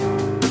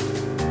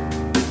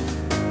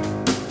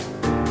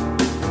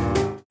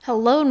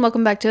Hello and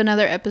welcome back to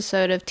another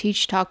episode of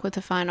Teach Talk with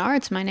the Fine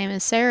Arts. My name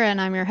is Sarah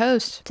and I'm your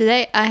host.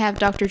 Today I have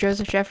Dr.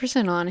 Joseph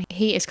Jefferson on.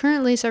 He is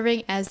currently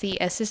serving as the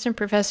Assistant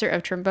Professor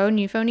of Trombone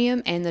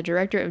Euphonium and the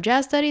Director of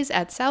Jazz Studies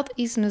at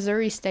Southeast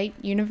Missouri State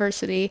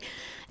University.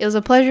 It was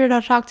a pleasure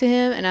to talk to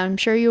him and I'm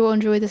sure you will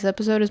enjoy this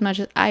episode as much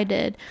as I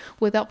did.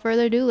 Without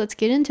further ado, let's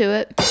get into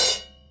it.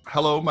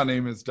 Hello, my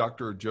name is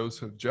Dr.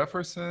 Joseph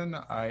Jefferson.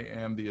 I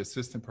am the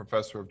Assistant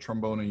Professor of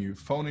Trombone and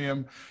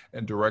Euphonium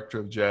and Director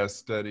of Jazz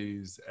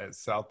Studies at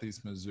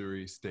Southeast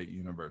Missouri State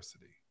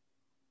University.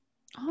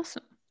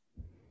 Awesome.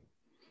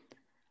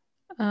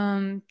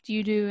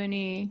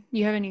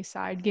 You have any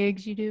side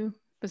gigs you do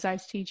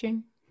besides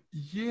teaching?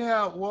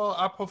 Yeah, well,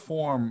 I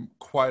perform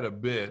quite a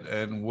bit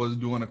and was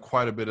doing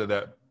quite a bit of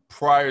that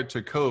prior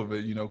to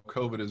COVID. You know,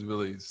 COVID has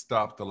really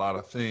stopped a lot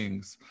of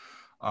things.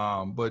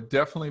 But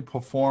definitely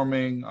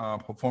performing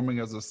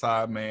as a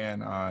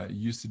sideman. I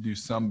used to do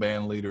some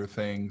band leader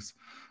things.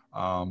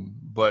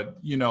 But,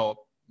 you know,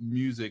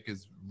 music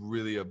is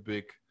really a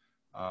big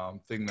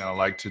thing that I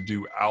like to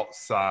do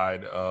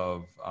outside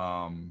of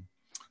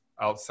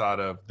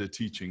the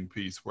teaching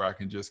piece, where I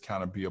can just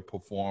kind of be a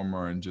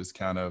performer and just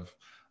kind of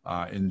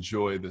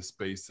enjoy the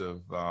space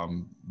of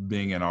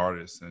being an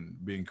artist and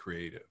being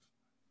creative.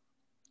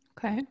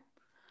 Okay.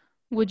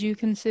 Would you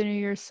consider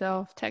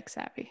yourself tech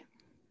savvy?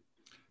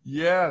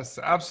 Yes,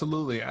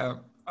 absolutely.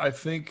 I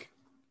think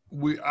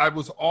I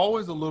was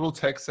always a little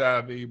tech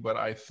savvy, but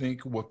I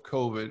think with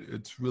COVID,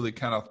 it's really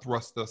kind of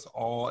thrust us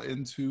all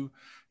into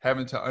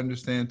having to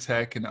understand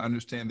tech and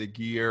understand the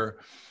gear.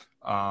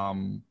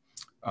 Um,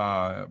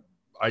 I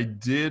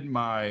did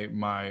my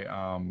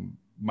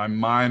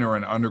minor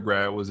in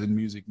undergrad was in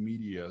music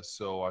media,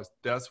 so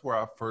that's where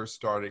I first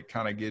started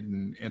kind of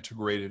getting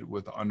integrated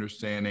with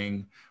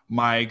understanding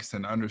mics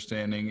and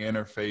understanding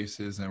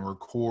interfaces and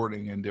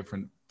recording and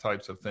different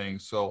types of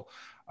things. So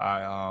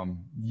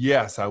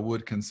yes, I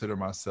would consider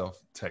myself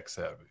tech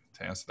savvy,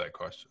 to answer that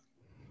question.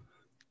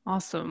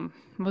 Awesome.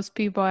 Most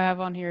people I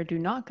have on here do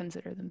not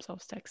consider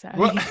themselves tech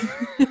Well,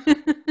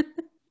 savvy.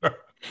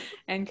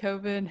 And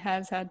COVID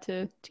has had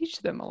to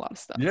teach them a lot of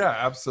stuff. yeah,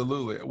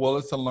 absolutely. Well,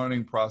 it's a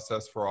learning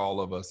process for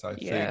all of us, I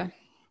think. Yeah.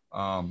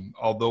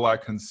 Although I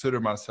consider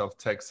myself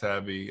tech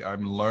savvy,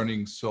 I'm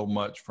learning so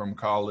much from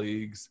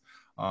colleagues,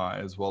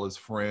 as well as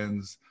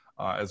friends,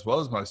 as well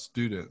as my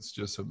students,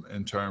 just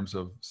in terms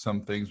of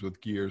some things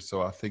with gear.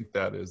 So I think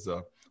that is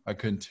a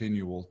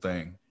continual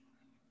thing.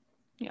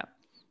 Yeah.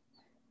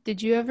 Did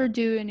you ever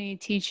do any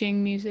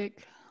teaching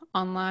music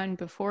online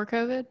before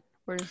COVID?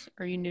 Or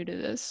are you new to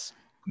this?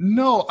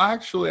 No,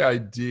 actually, I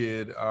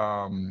did.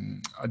 I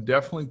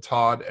definitely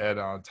taught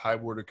at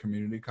Tidewater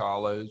Community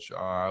College.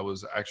 I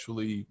was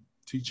actually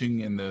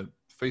teaching in the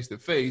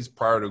face-to-face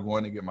prior to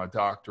going to get my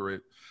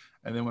doctorate.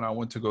 And then when I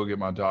went to go get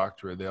my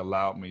doctorate, they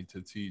allowed me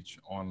to teach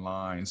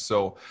online.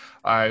 So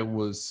I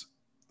was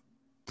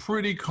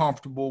pretty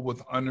comfortable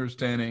with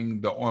understanding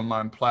the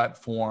online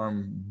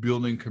platform,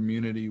 building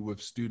community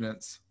with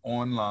students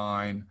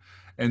online,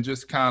 and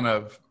just kind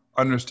of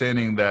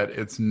understanding that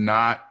it's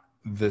not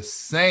the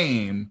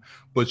same,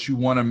 but you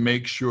want to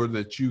make sure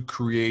that you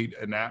create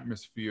an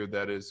atmosphere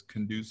that is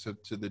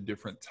conducive to the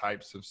different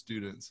types of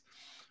students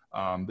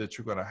that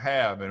you're going to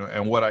have.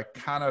 And what I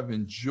kind of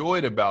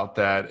enjoyed about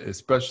that,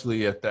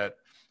 especially at that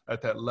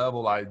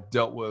level, I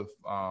dealt with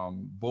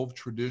both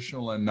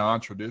traditional and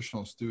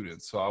non-traditional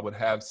students. So I would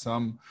have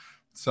some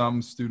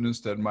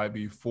students that might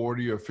be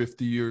 40 or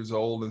 50 years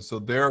old, and so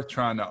they're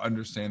trying to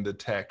understand the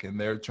tech, and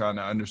they're trying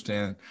to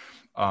understand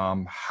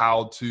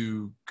how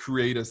to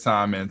create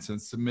assignments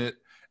and submit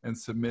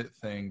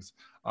things.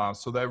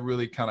 So that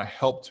really kind of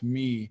helped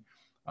me,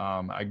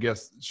 I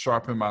guess,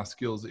 sharpen my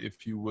skills,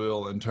 if you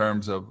will, in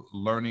terms of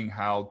learning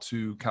how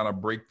to kind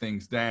of break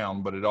things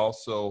down. But it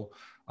also,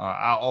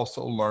 I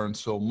also learned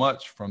so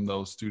much from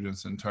those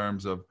students in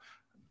terms of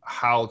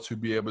how to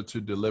be able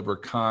to deliver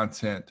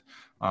content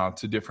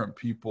to different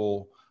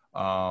people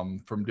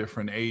from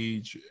different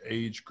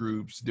age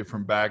groups,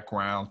 different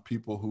backgrounds,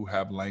 people who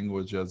have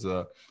language as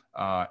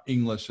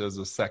English as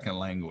a second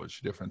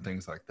language, different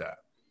things like that.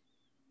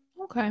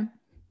 Okay.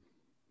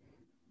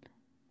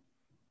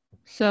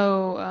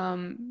 So,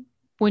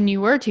 when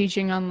you were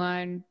teaching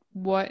online,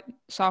 what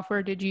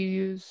software did you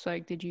use?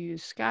 Like, did you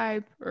use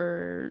Skype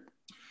or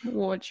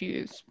what you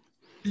use?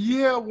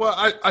 Yeah, well,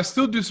 I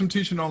still do some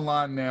teaching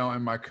online now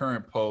in my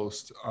current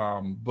post,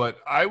 but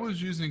I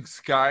was using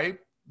Skype.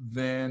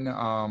 Then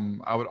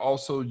I would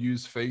also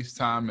use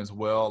FaceTime as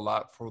well, a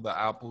lot for the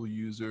Apple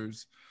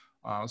users.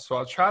 So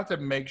I tried to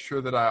make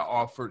sure that I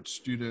offered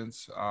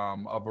students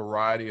a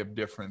variety of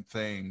different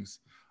things,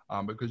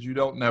 because you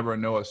don't never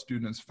know a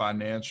student's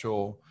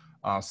financial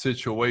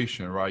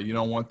situation, right? You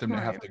don't want them to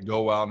have Right. to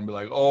go out and be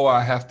like, oh,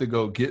 I have to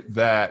go get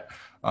that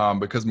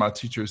because my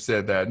teacher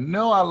said that.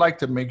 No, I like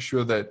to make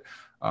sure that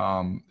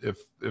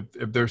if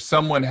there's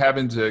someone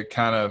having to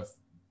kind of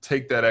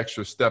take that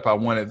extra step, I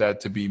wanted that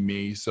to be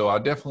me. So I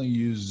definitely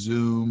use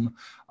Zoom.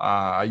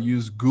 I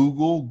use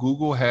Google.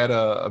 Google had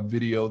a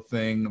video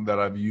thing that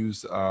I've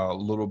used a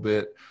little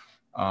bit.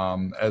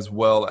 as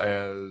well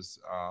as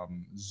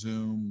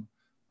Zoom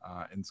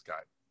and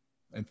Skype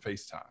and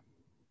FaceTime.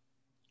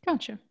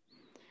 Gotcha.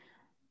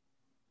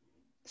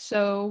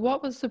 So,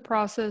 what was the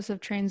process of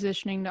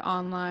transitioning to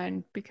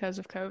online because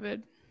of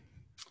COVID?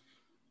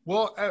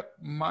 Well, at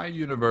my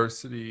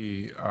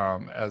university,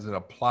 as an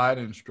applied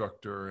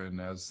instructor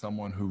and as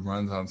someone who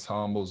runs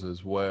ensembles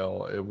as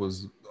well, it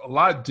was a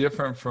lot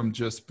different from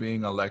just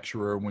being a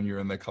lecturer when you're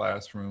in the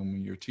classroom,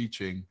 when you're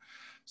teaching.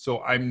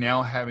 So I'm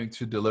now having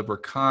to deliver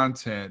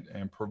content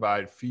and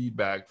provide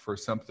feedback for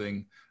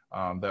something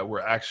that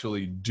we're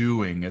actually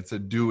doing. It's a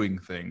doing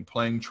thing,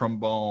 playing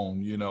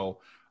trombone,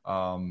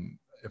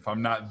 if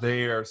I'm not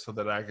there so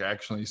that I can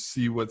actually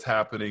see what's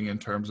happening in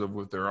terms of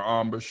with their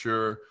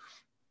embouchure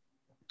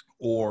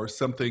or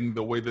something,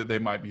 the way that they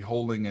might be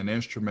holding an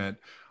instrument.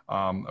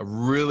 I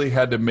really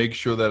had to make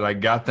sure that I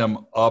got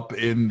them up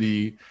in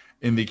the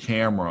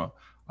camera.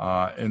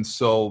 And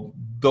so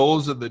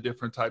those are the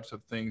different types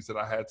of things that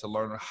I had to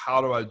learn. How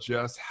to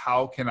adjust?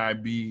 How can I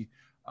be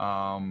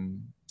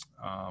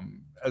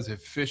as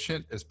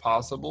efficient as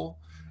possible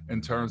in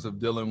terms of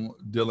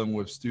dealing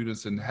with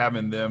students and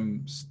having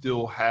them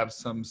still have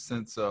some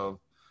sense of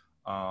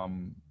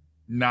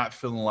not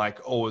feeling like,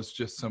 oh, it's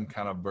just some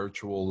kind of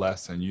virtual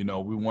lesson.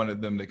 We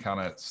wanted them to kind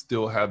of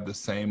still have the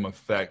same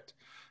effect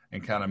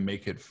and kind of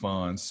make it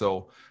fun.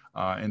 So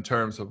in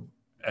terms of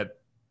at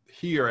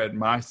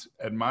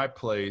my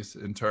place,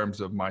 in terms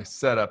of my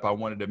setup, I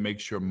wanted to make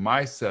sure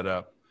my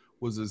setup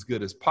was as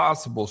good as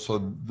possible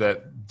so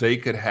that they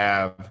could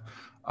have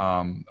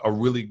a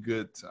really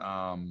good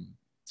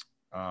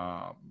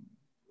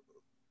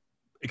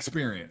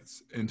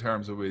experience in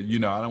terms of it.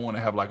 I don't want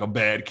to have like a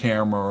bad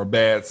camera or a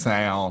bad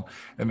sound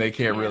and they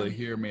can't Yeah. really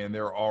hear me and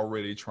they're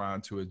already trying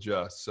to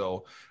adjust.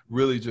 So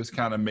really just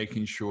kind of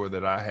making sure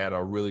that I had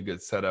a really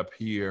good setup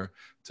here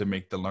to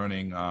make the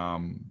learning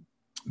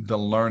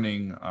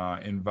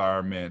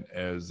environment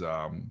as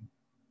I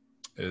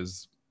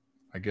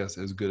guess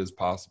as good as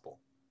possible.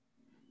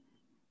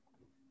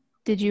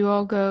 Did you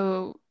all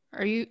go?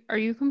 Are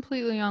you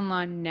completely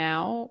online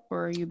now,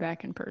 or are you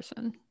back in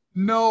person?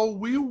 No,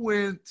 we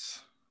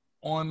went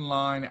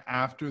online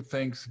after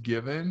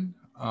Thanksgiving,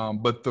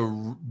 but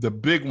the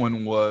big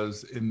one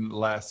was in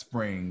last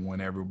spring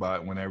when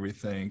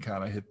everything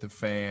kind of hit the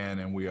fan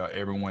and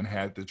everyone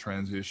had to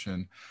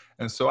transition.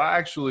 And so I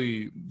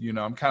actually,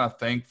 I'm kind of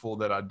thankful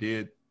that I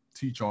did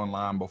teach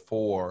online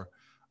before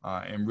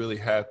and really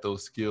had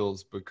those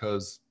skills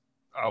because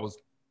I was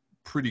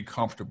pretty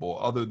comfortable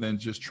other than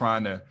just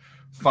trying to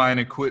find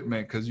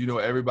equipment because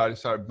everybody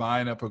started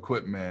buying up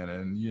equipment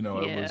and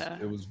Yeah.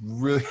 it was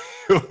really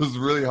it was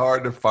really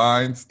hard to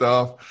find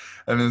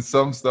stuff, and then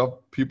some stuff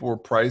people were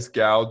price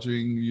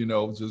gouging,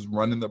 just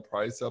running the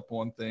price up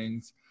on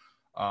things,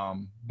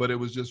 but it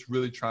was just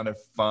really trying to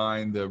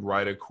find the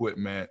right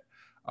equipment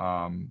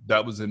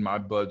that was in my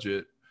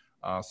budget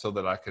so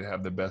that I could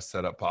have the best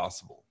setup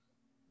possible.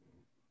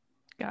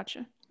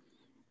 Gotcha.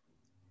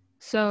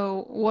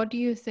 So, what do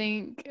you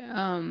think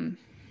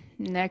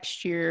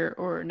next year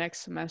or next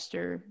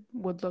semester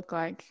would look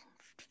like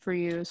for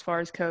you as far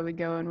as COVID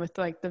going with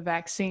like the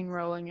vaccine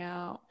rolling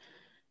out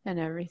and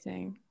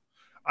everything?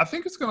 I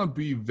think it's going to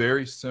be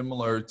very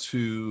similar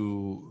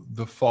to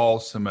the fall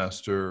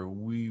semester.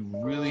 We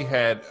really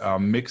had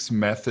mixed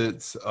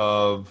methods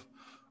of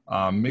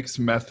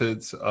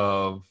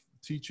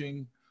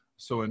teaching.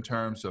 So in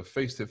terms of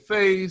face to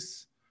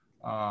face,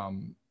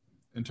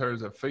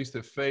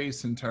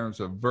 in terms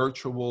of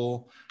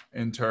virtual,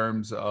 in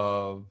terms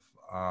of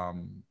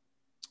um,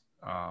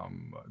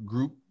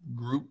 group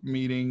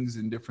meetings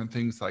and different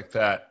things like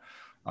that.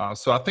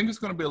 So I think it's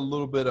going to be a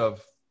little bit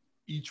of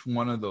each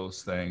one of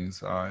those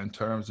things in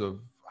terms of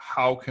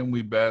how can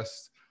we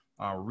best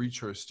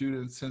reach our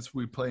students. Since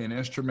we play an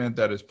instrument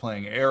that is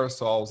playing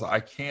aerosols, I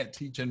can't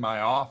teach in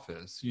my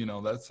office.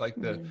 That's like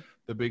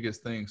the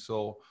biggest thing.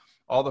 So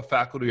all the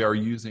faculty are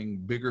using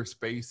bigger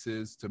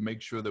spaces to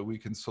make sure that we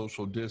can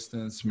social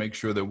distance, make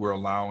sure that we're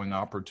allowing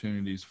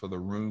opportunities for the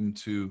room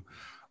to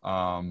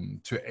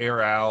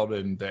air out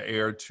and the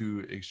air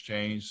to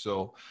exchange.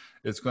 So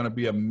it's going to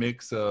be a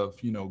mix of,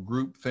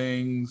 group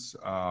things,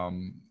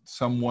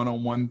 some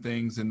one-on-one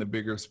things in the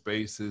bigger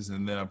spaces,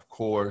 and then of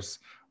course,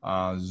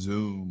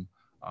 Zoom.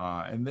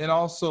 And then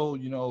also,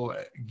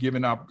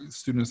 giving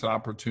students an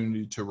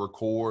opportunity to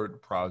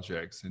record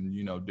projects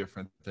and,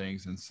 different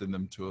things and send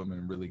them to them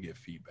and really get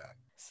feedback.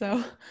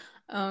 So,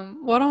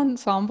 what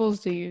ensembles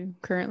do you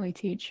currently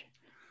teach?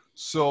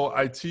 So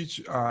I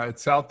teach at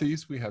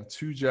Southeast. We have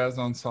two jazz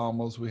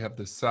ensembles. We have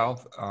the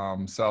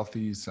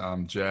Southeast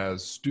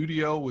Jazz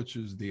Studio, which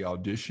is the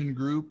audition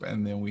group,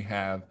 and then we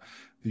have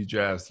the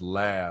Jazz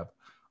Lab.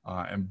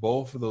 And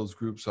both of those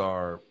groups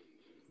are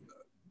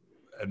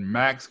at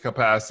max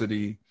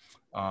capacity.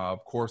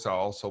 Of course, I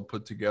also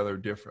put together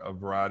a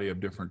variety of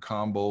different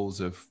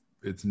combos if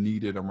it's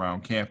needed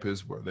around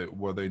campus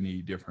where they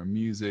need different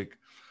music.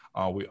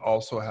 We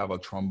also have a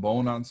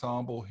trombone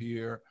ensemble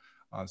here.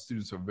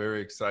 Students are very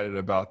excited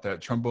about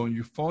that. Trombone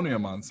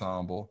euphonium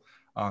ensemble.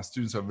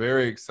 Students are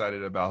very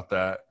excited about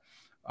that.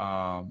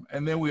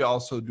 And then we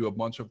also do a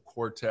bunch of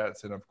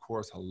quartets and, of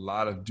course, a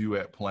lot of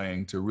duet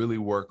playing to really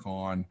work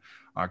on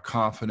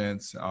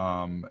confidence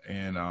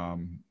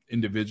and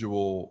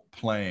individual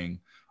playing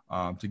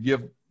to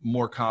give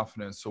more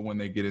confidence. So when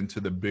they get into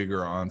the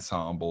bigger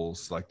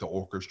ensembles, like the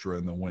orchestra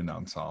and the wind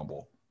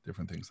ensemble,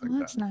 different things like Well,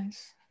 that. that's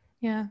nice.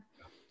 Yeah.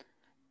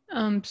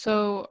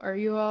 So are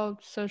you all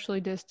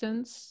socially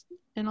distanced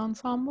in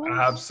ensembles?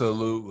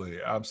 Absolutely,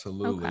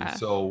 absolutely. Okay.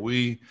 So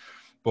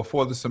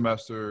before the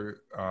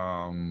semester,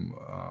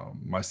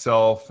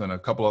 myself and a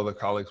couple other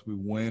colleagues, we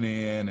went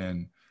in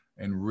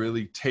and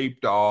really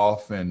taped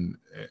off and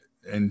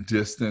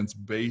distance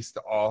based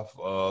off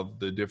of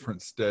the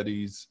different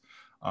studies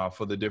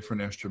for the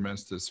different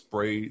instruments to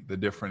spray the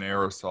different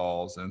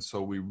aerosols. And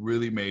so we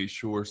really made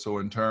sure. So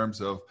in terms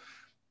of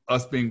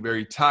us being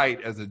very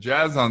tight as a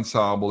jazz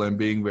ensemble and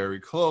being very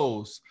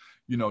close,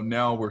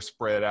 now we're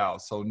spread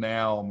out. So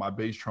now my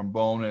bass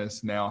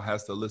trombonist now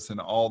has to listen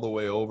all the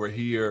way over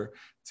here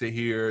to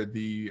hear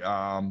the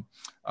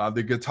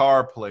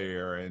guitar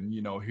player and,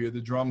 hear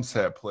the drum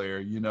set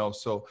player,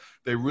 so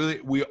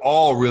we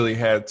all really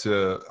had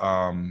to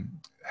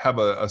have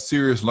a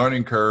serious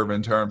learning curve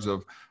in terms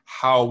of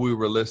how we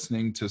were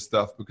listening to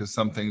stuff, because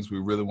some things we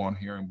really weren't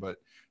hearing, but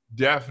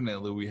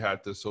definitely we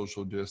had to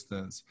social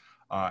distance.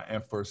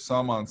 And for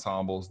some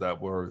ensembles that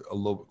were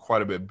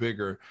quite a bit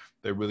bigger,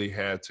 they really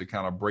had to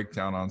kind of break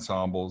down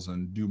ensembles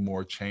and do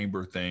more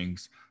chamber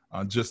things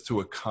just to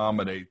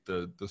accommodate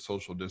the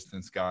social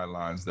distance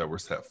guidelines that were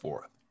set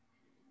forth.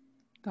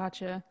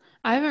 Gotcha.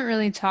 I haven't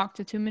really talked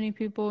to too many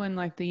people in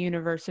like the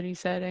university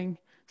setting,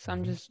 so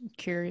I'm just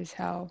curious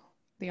how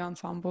the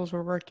ensembles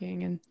were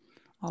working and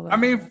all I that.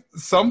 mean,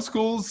 some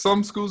schools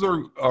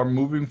are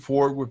moving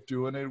forward with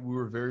doing it. We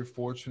were very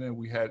fortunate.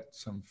 We had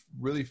some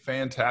really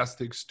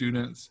fantastic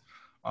students.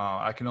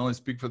 I can only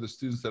speak for the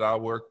students that I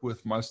work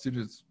with. My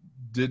students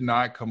did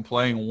not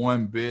complain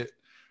one bit.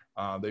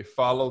 They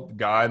followed the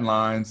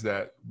guidelines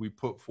that we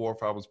put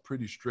forth. I was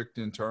pretty strict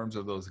in terms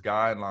of those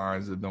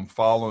guidelines and them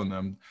following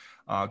them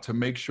to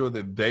make sure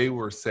that they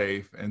were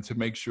safe and to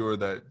make sure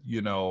that,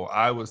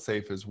 I was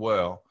safe as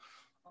well.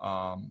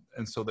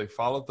 And so they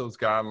followed those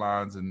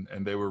guidelines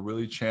and they were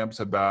really champs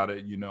about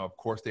it. Of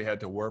course, they had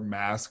to wear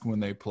masks when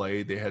they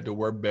played. They had to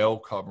wear bell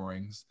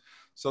coverings.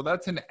 So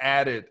that's an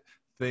added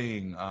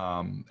thing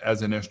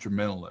as an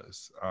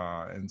instrumentalist.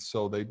 And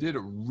so they did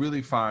a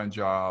really fine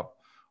job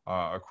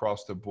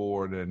across the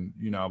board. And,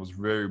 I was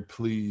very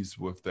pleased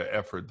with the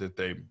effort that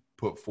they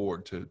put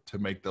forward to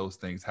make those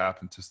things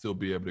happen, to still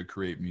be able to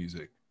create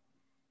music.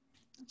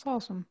 That's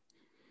awesome.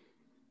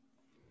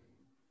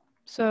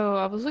 So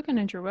I was looking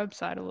at your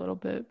website a little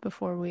bit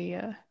before we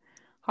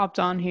hopped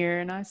on here,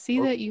 and I see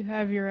that you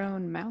have your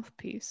own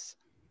mouthpiece.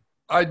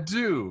 I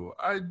do.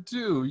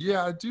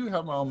 Yeah, I do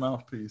have my own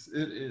mouthpiece.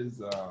 It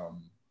is, I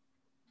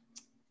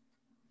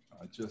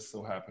just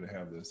so happen to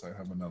have this. I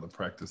have another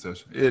practice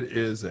session. It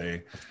is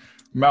a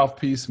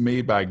mouthpiece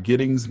made by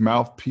Giddings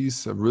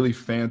Mouthpiece, a really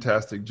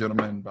fantastic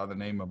gentleman by the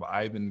name of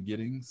Ivan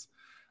Giddings,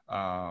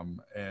 and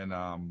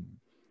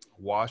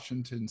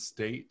Washington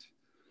State.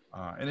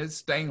 And it's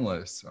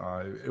stainless.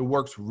 It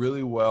works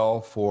really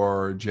well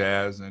for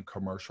jazz and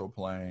commercial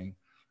playing.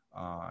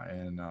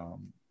 And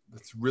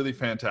it's really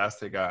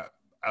fantastic. I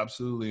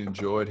absolutely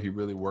enjoyed. He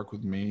really worked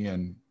with me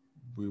and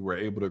we were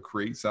able to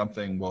create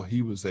something while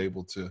he was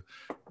able to,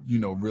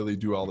 really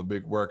do all the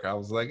big work. I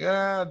was like,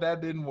 that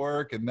didn't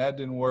work and that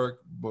didn't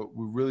work. But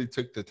we really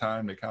took the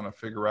time to kind of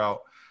figure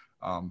out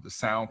the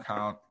sound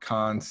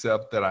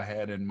concept that I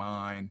had in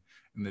mind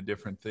and the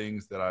different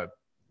things that I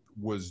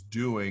was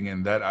doing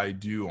and that I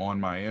do on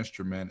my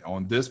instrument,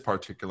 on this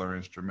particular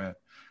instrument,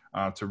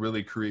 to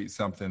really create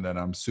something that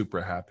I'm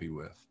super happy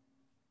with.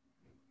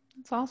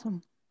 That's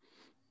awesome.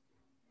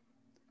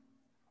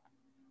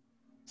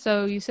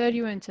 So you said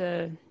you went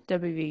to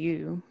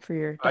WVU for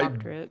your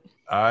doctorate.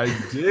 I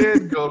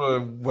did go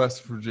to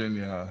West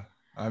Virginia.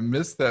 I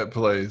missed that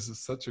place. It's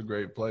such a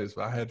great place,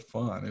 but I had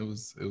fun. It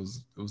was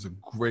a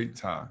great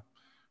time.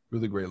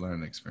 Really great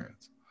learning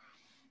experience.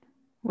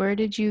 Where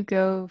did you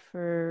go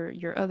for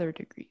your other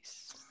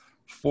degrees?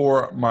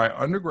 For my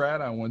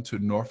undergrad, I went to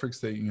Norfolk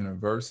State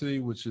University,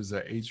 which is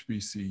a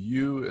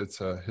HBCU. It's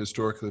a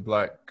historically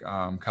Black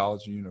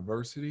college and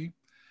university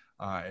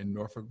in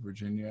Norfolk,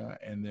 Virginia.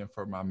 And then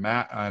for my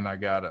and I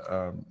got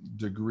a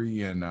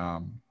degree in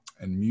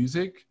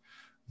music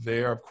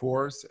there, of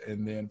course.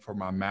 And then for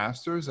my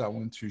master's, I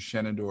went to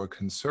Shenandoah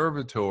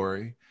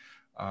Conservatory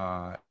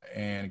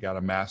and got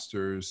a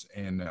master's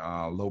in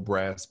low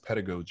brass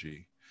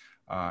pedagogy.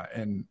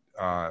 And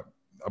I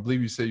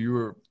believe you said you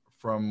were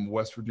from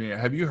West Virginia.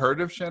 Have you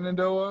heard of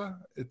Shenandoah?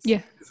 It's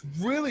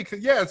really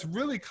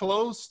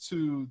close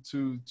to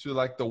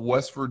like the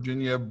West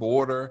Virginia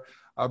border.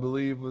 I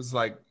believe was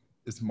like,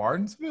 is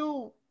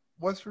Martinsville,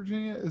 West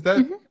Virginia? Is that?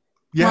 Mm-hmm.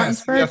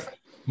 Yes, Martinsburg. yes.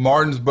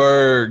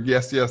 Martinsburg.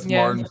 Yes,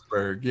 Yeah.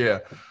 Martinsburg. Yeah.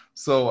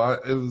 So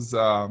it was,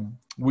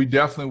 we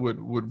definitely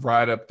would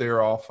ride up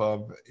there off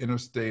of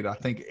Interstate, I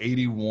think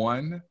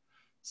 81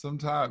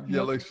 sometime.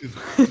 Yeah, like she's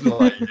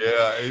like,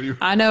 yeah, 81.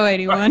 I know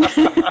 81.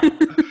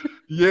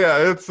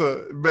 Yeah, it's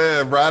a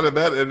man riding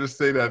that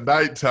interstate at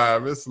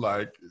nighttime. It's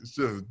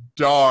just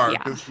dark.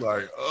 Yeah. It's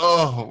like,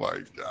 oh my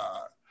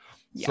God.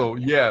 Yeah. So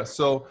yeah,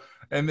 so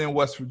and then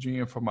West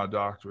Virginia for my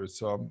doctorate.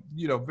 So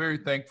I'm, very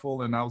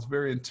thankful, and I was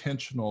very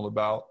intentional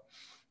about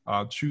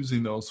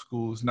choosing those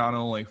schools, not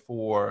only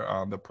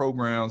for the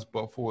programs,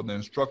 but for the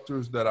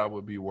instructors that I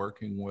would be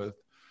working with,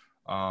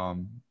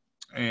 um,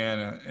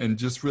 and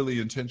just really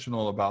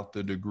intentional about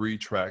the degree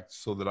track,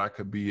 so that I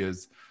could be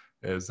as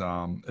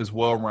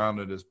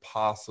well-rounded as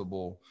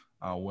possible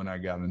when I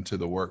got into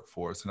the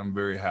workforce. And I'm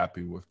very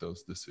happy with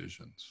those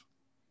decisions.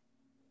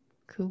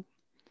 Cool.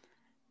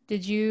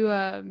 Did you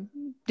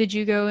did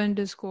you go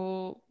into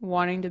school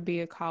wanting to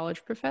be a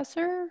college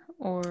professor,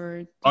 or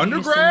did you just end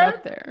up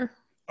Undergrad, there?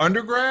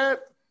 undergrad,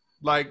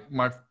 like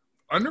my Yep.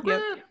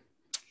 undergrad.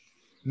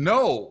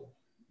 No,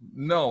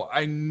 no.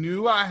 I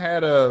knew I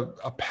had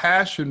a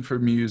passion for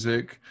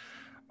music.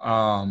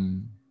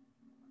 Um,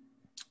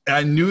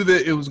 I knew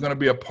that it was going to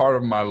be a part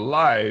of my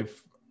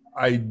life.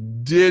 I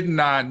did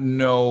not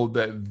know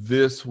that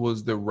this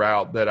was the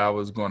route that I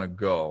was going to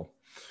go.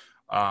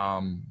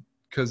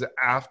 Because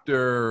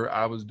after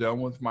I was done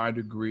with my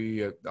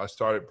degree, I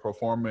started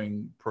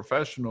performing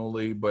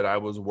professionally, but I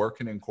was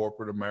working in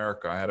corporate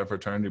America. I had a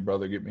fraternity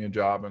brother get me a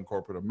job in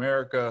corporate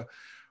America.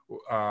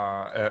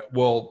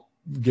 Well,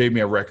 gave me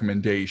a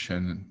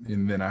recommendation,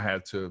 and then I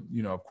had to,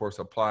 of course,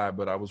 apply.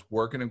 But I was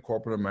working in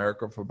corporate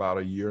America for about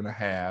a year and a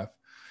half,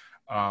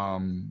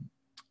 um,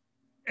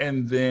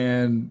 and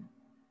then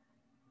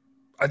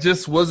I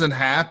just wasn't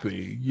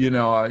happy.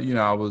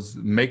 I was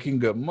making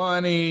good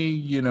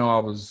money. I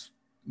was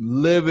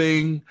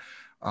living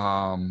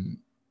um,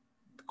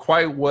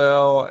 quite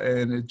well,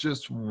 and it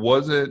just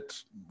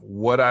wasn't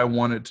what I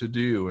wanted to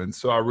do. And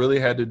so I really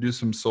had to do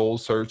some soul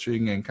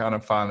searching and kind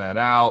of find that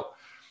out.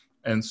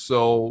 And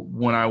so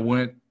when I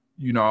went,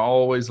 I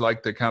always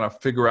like to kind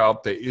of figure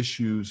out the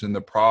issues and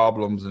the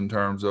problems in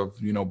terms of,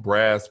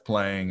 brass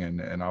playing.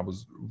 And I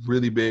was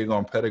really big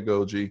on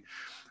pedagogy.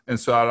 And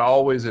so I'd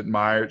always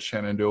admired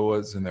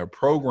Shenandoah's and their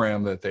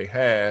program that they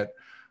had.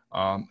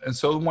 And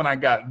so when I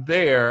got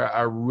there,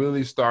 I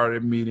really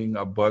started meeting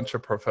a bunch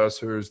of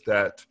professors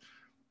that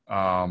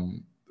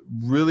um,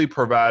 really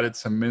provided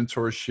some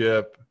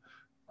mentorship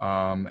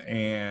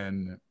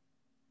and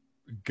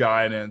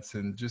guidance,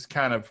 and just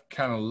kind of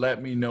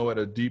let me know at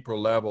a deeper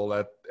level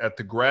at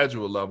the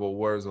graduate level,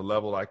 whereas a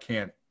level I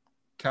can't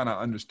kind of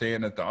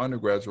understand at the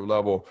undergraduate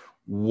level,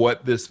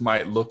 what this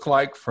might look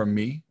like for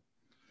me.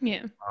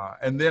 Yeah.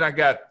 And then I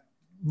got a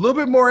little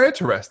bit more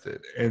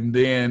interested. And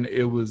then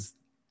it was,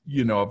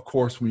 of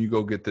course, when you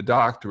go get the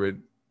doctorate,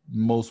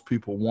 most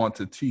people want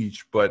to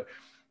teach. But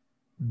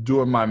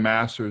during my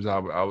master's, I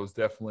was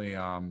definitely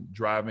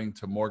driving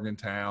to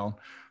Morgantown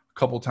a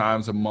couple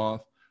times a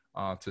month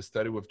to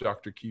study with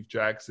Dr. Keith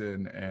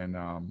Jackson. And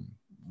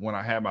when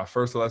I had my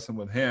first lesson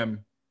with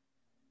him,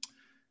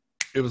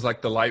 it was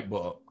like the light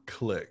bulb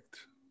clicked.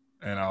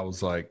 And I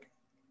was like,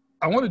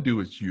 I want to do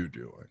what you're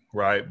doing,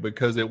 right?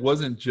 Because it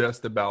wasn't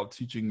just about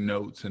teaching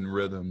notes and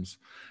rhythms.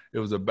 It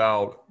was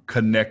about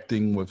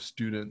connecting with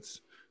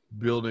students,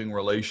 building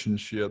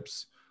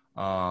relationships,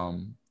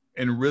 and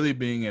really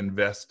being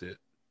invested.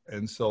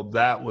 And so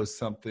that was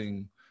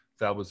something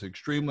that was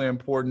extremely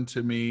important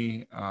to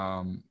me.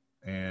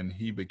 And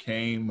he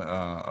became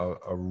a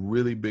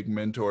really big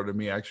mentor to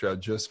me. Actually, I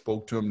just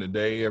spoke to him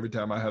today. Every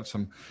time I have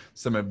some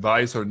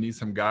advice or need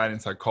some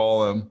guidance, I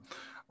call him.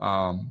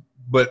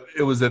 But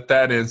it was at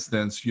that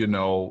instance,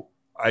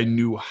 I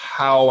knew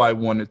how I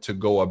wanted to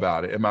go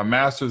about it. In my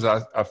master's,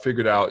 I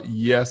figured out,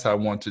 yes, I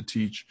want to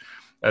teach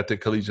at the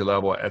collegiate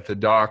level. At the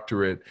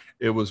doctorate,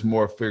 it was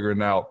more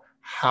figuring out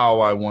how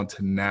I want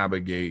to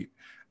navigate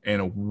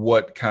and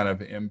what kind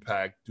of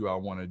impact do I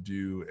want to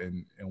do,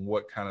 and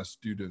what kind of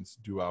students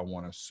do I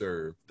want to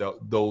serve.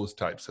 Those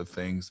types of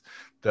things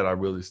that I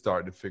really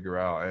started to figure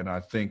out. And I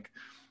think,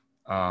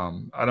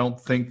 I don't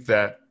think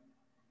that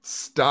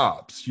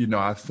stops.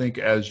 I think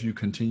as you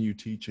continue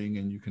teaching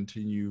and you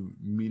continue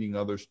meeting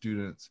other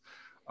students,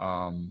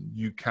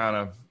 you kind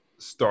of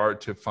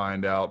start to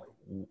find out,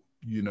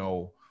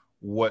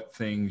 what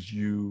things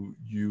you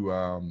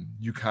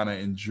kind of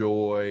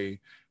enjoy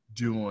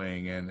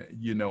doing, and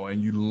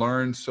and you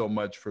learn so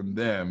much from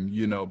them,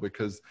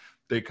 because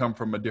they come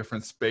from a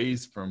different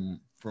space from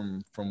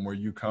where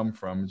you come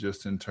from,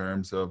 just in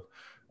terms of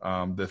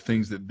the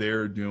things that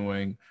they're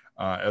doing,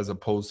 as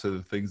opposed to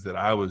the things that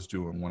I was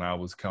doing when I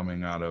was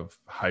coming out of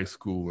high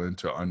school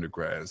into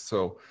undergrad.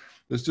 So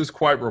it's just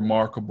quite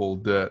remarkable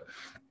that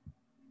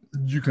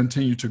you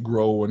continue to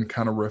grow and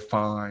kind of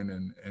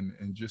refine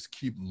and just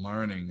keep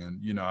learning.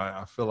 And,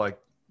 I feel like,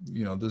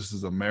 this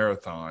is a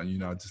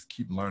marathon. I just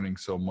keep learning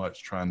so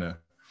much, trying to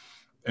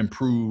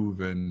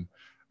improve and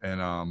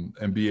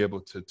be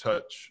able to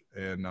touch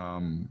and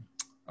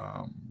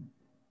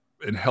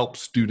help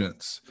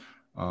students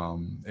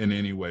in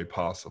any way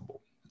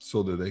possible,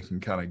 so that they can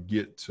kind of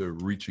get to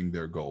reaching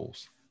their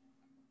goals.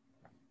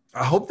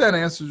 I hope that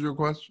answers your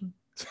question.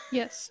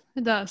 Yes,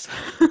 it does.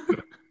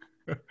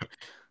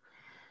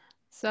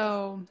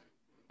 So,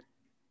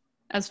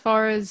 As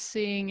far as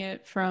seeing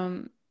it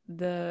from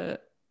the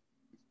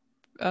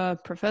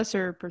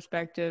professor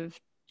perspective,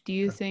 do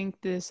you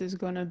think this is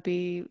going to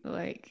be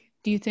like,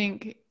 do you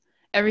think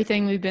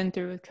everything we've been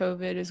through with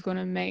COVID is going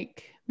to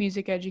make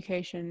music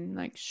education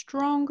like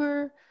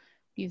stronger?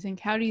 Do you think,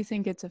 how do you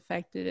think it's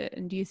affected it?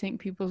 And do you think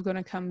people's going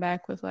to come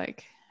back with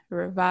like a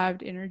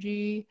revived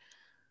energy?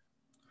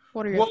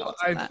 What are your Well,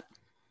 thoughts on that?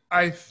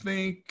 I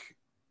think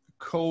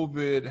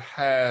COVID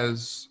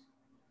has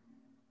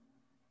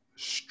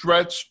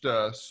stretched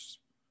us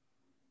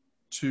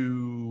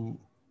to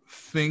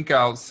think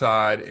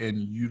outside and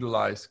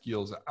utilize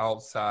skills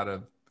outside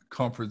of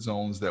comfort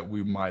zones that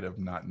we might have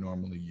not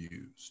normally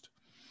used.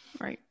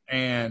 Right.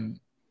 And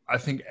I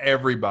think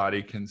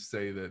everybody can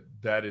say that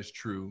that is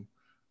true.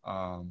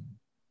 Um,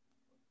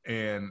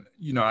 and,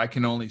 you know, I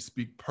can only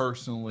speak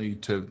personally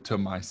to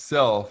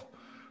myself.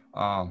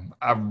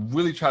 I've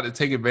really tried to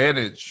take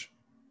advantage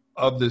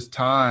of this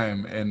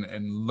time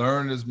and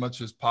learn as much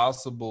as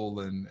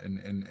possible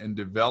and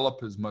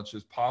develop as much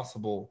as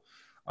possible,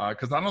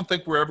 because I don't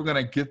think we're ever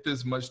going to get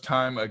this much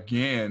time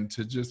again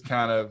to just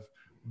kind of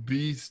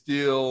be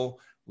still,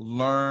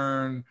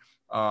 learn,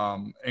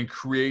 and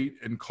create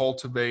and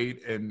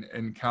cultivate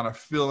and kind of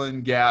fill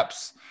in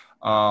gaps,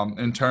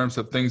 in terms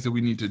of things that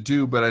we need to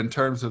do. But in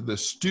terms of the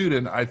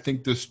student, I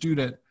think the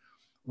student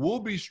will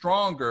be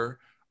stronger,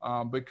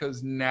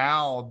 because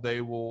now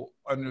they will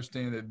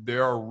understand that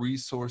there are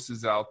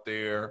resources out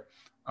there,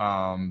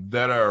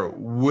 that are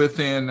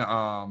within,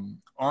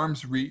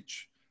 arm's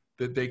reach,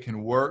 that they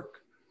can work,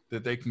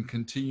 that they can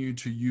continue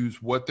to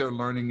use what they're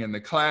learning in the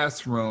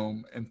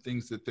classroom and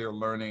things that they're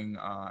learning,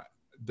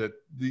 that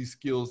these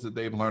skills that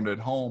they've learned at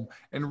home,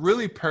 and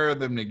really pair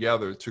them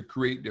together to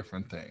create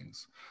different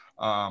things.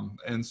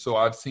 And so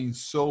I've seen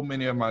so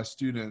many of my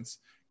students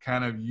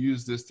kind of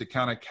use this to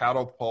kind of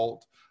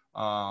catapult,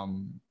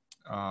 um,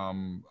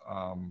 um,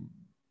 um,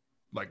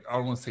 like, I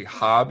don't want to say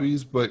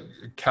hobbies, but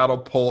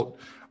catapult,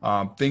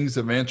 things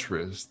of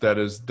interest that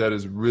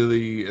is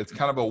really, it's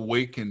kind of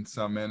awakened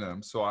some in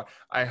them. So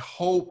I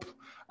hope,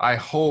 I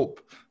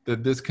hope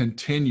that this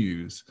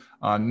continues,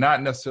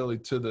 not necessarily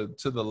to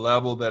the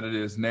level that it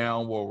is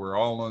now, where we're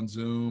all on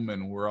Zoom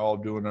and we're all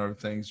doing other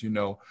things, you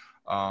know.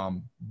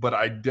 But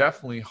I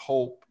definitely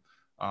hope,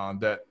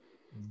 that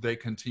they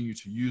continue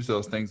to use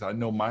those things. I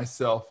know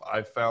myself,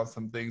 I found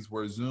some things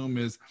where Zoom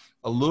is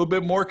a little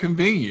bit more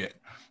convenient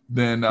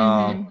than,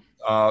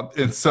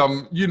 in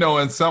some, you know,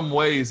 in some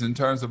ways, in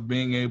terms of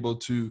being able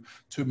to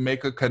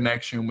make a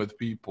connection with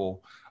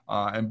people,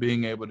 and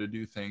being able to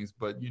do things.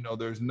 But, you know,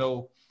 there's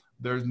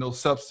no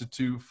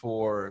substitute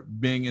for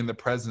being in the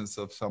presence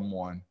of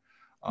someone,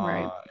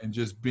 Right. and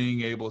just being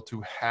able to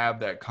have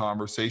that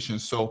conversation.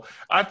 So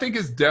I think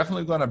it's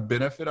definitely going to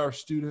benefit our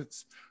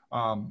students,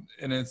 and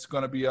it's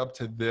going to be up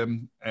to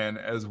them, and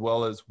as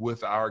well as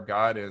with our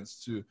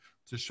guidance, to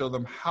show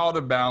them how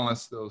to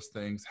balance those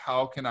things.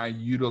 How can I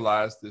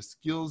utilize the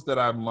skills that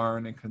I've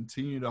learned and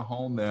continue to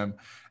hone them,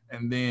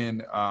 and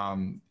then,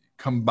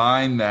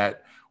 combine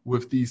that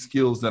with these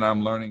skills that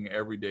I'm learning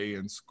every day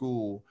in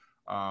school,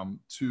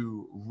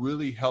 to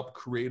really help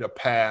create a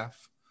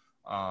path,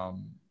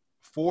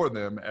 for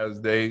them as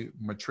they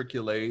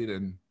matriculate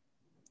and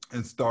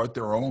start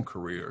their own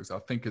careers. I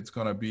think it's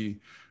going to be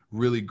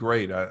really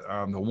great.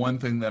 The one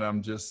thing that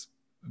I'm just,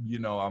 you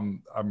know,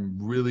 I'm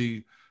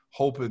really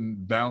hoping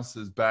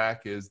bounces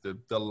back is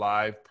the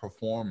live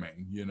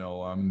performing. You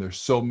know, there's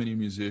so many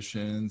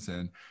musicians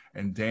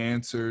and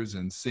dancers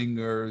and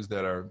singers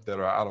that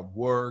are out of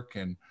work,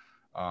 and,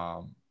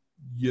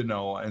 you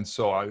know, and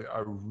so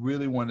I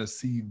really want to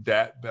see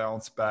that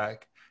bounce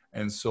back.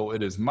 And so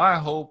it is my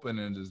hope and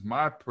it is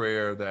my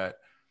prayer that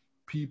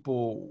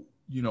people,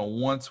 you know,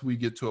 once we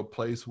get to a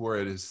place where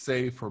it is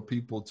safe for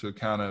people to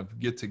kind of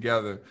get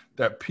together,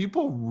 that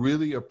people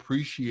really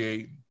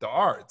appreciate the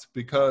arts.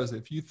 Because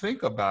if you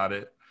think about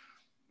it,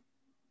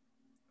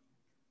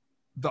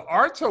 the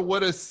arts are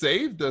what has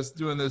saved us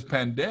during this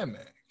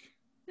pandemic.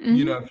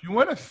 You know, if you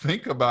want to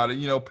think about it,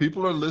 you know,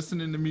 people are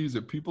listening to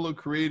music, people are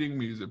creating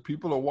music,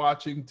 people are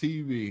watching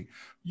TV.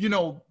 You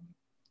know,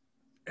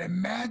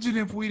 imagine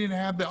if we didn't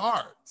have the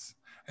arts.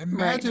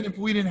 Imagine if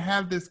we didn't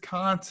have this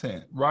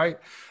content, right?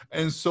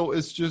 And so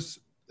it's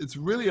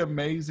really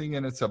amazing,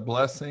 and it's a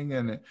blessing,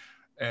 and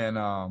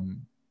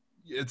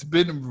it's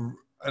been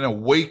an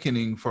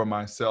awakening for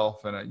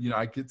myself. And, you know,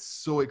 I get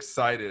so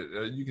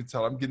excited. You can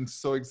tell I'm getting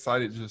so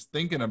excited just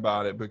thinking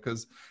about it,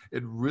 because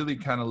it really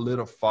kind of lit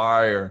a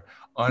fire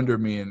under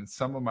me. And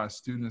some of my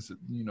students,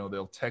 you know,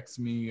 they'll text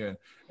me and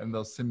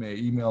they'll send me an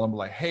email. I'm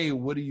like, hey,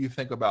 what do you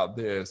think about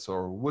this?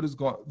 Or what do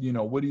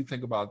you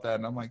think about that?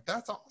 And I'm like,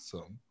 that's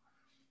awesome.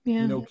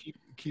 Yeah. You know,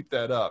 keep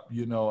that up,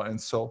 you know. And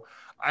so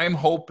I'm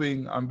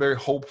very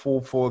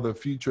hopeful for the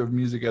future of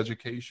music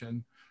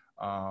education.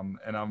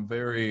 And I'm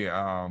very,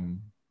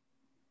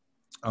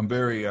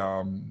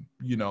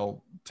 you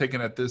know,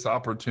 taking at this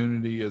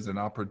opportunity as an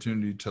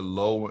opportunity to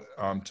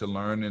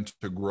learn and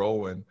to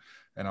grow.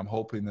 And I'm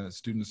hoping that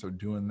students are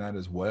doing that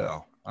as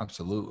well.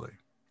 Absolutely.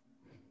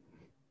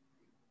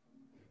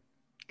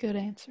 Good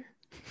answer.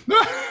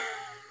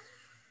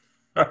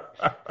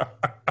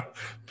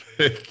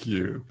 Thank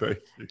you. Thank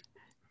you.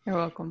 You're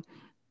welcome.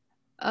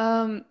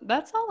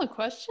 That's all the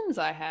questions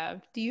I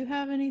have. Do you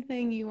have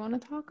anything you want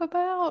to talk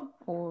about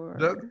or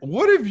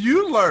What have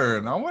you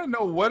learned? I want to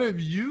know, what have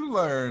you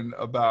learned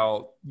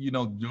about,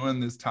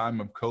 during this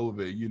time of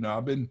COVID?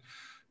 I've been,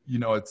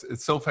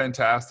 it's so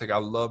fantastic. I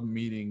love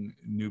meeting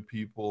new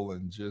people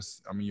and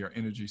just, I mean, your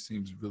energy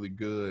seems really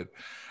good.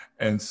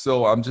 And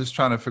so I'm just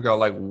trying to figure out,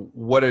 like,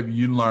 what have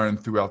you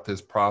learned throughout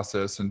this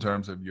process in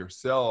terms of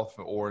yourself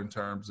or in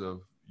terms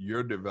of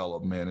your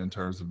development, in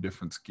terms of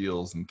different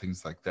skills and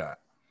things like that?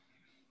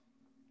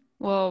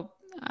 well,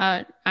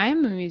 I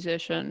am a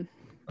musician,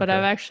 but I've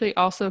Okay. actually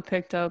also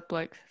picked up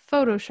like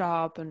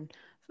Photoshop and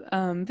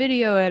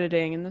video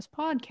editing and this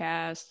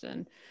podcast,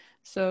 and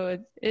so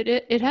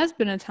it has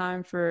been a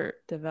time for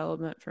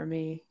development for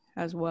me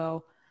as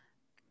well.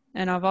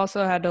 And I've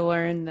also had to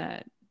learn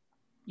that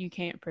you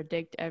can't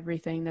predict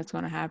everything that's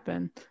going to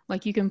happen.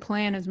 Like you can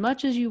plan as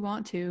much as you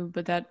want to,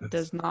 but that It's,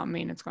 does not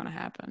mean it's going to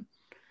happen.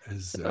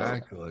 So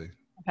exactly.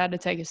 I've had to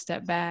take a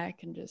step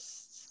back and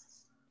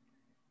just,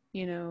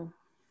 you know,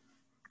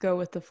 go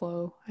with the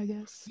flow, I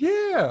guess.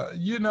 Yeah,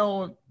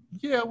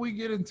 yeah, we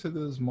get into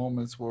those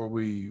moments where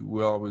we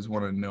always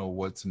want to know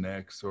what's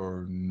next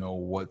or know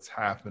what's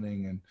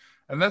happening,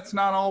 and that's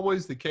not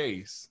always the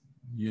case,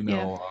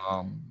 Yeah.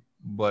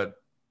 but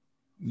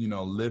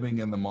living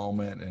in the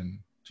moment and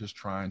just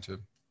trying to,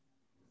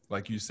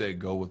 like you said,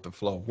 go with the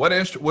flow.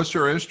 What's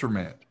your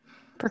instrument?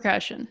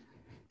 Percussion.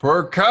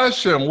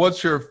 Percussion.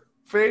 What's your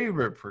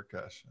favorite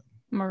percussion?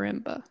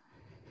 Marimba.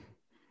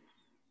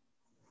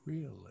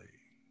 Really?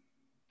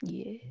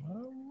 Yeah.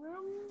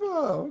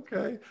 Marimba.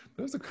 Okay.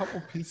 There's a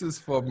couple pieces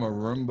for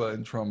marimba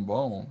and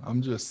trombone.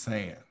 I'm just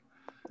saying.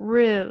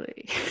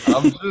 Really?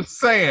 I'm just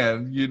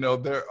saying,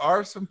 there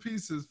are some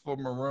pieces for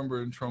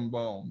marimba and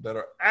trombone that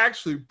are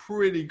actually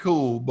pretty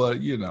cool, but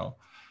no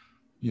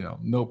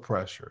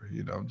pressure,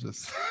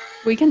 just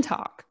We can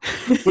talk.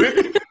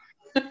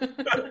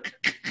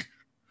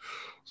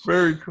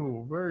 very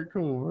cool, very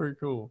cool, very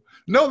cool.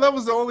 No, that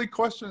was the only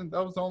question.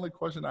 That was the only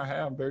question I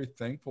have. I'm very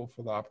thankful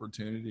for the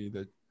opportunity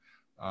to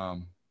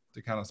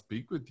kind of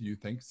speak with you.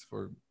 Thanks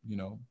for,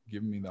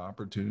 giving me the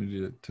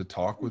opportunity to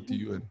talk with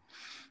you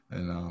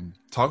and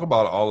talk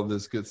about all of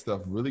this good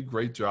stuff. Really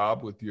great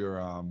job with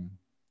your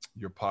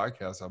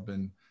podcast. I've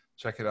been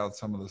checking out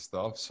some of the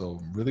stuff.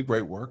 So really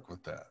great work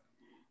with that.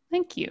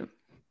 Thank you.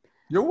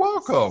 You're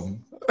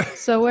welcome.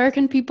 So where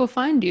can people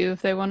find you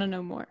if they want to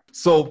know more?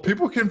 So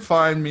people can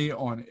find me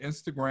on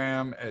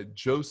Instagram at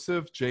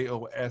Joseph,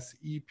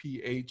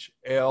 JOSEPHL,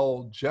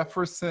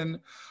 Jefferson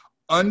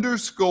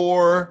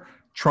 _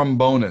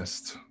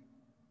 trombonist.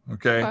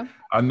 Okay. Okay.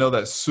 I know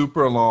that's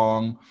super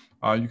long.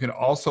 You can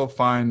also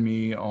find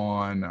me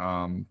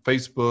on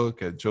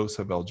Facebook at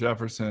Joseph L.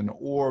 Jefferson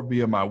or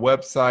via my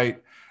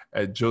website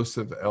at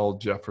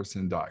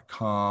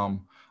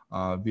josephlJefferson.com.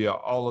 Via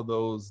all of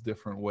those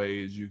different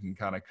ways, you can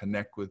kind of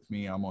connect with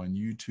me. I'm on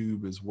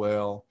YouTube as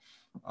well.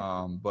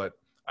 But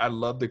I'd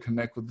love to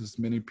connect with as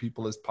many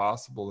people as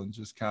possible and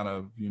just kind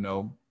of,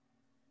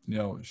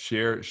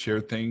 share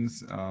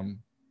things,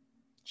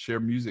 share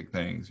music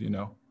things.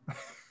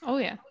 Oh,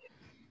 yeah.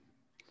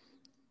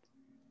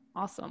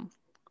 Awesome.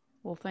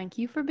 Well, thank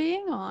you for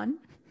being on.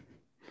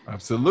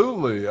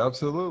 Absolutely.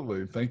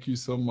 Absolutely. Thank you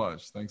so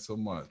much. Thanks so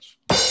much.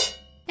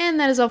 And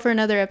that is all for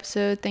another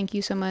episode. Thank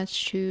you so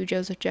much to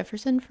Joseph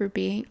Jefferson for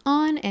being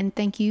on, and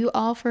thank you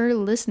all for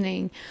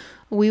listening.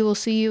 We will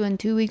see you in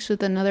 2 weeks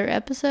with another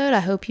episode. I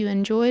hope you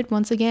enjoyed.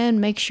 Once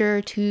again, make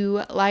sure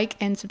to like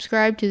and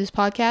subscribe to this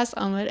podcast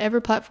on whatever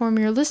platform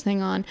you're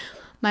listening on.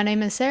 My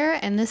name is Sarah,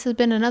 and this has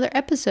been another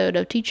episode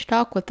of Teach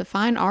Talk with the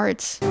Fine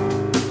Arts.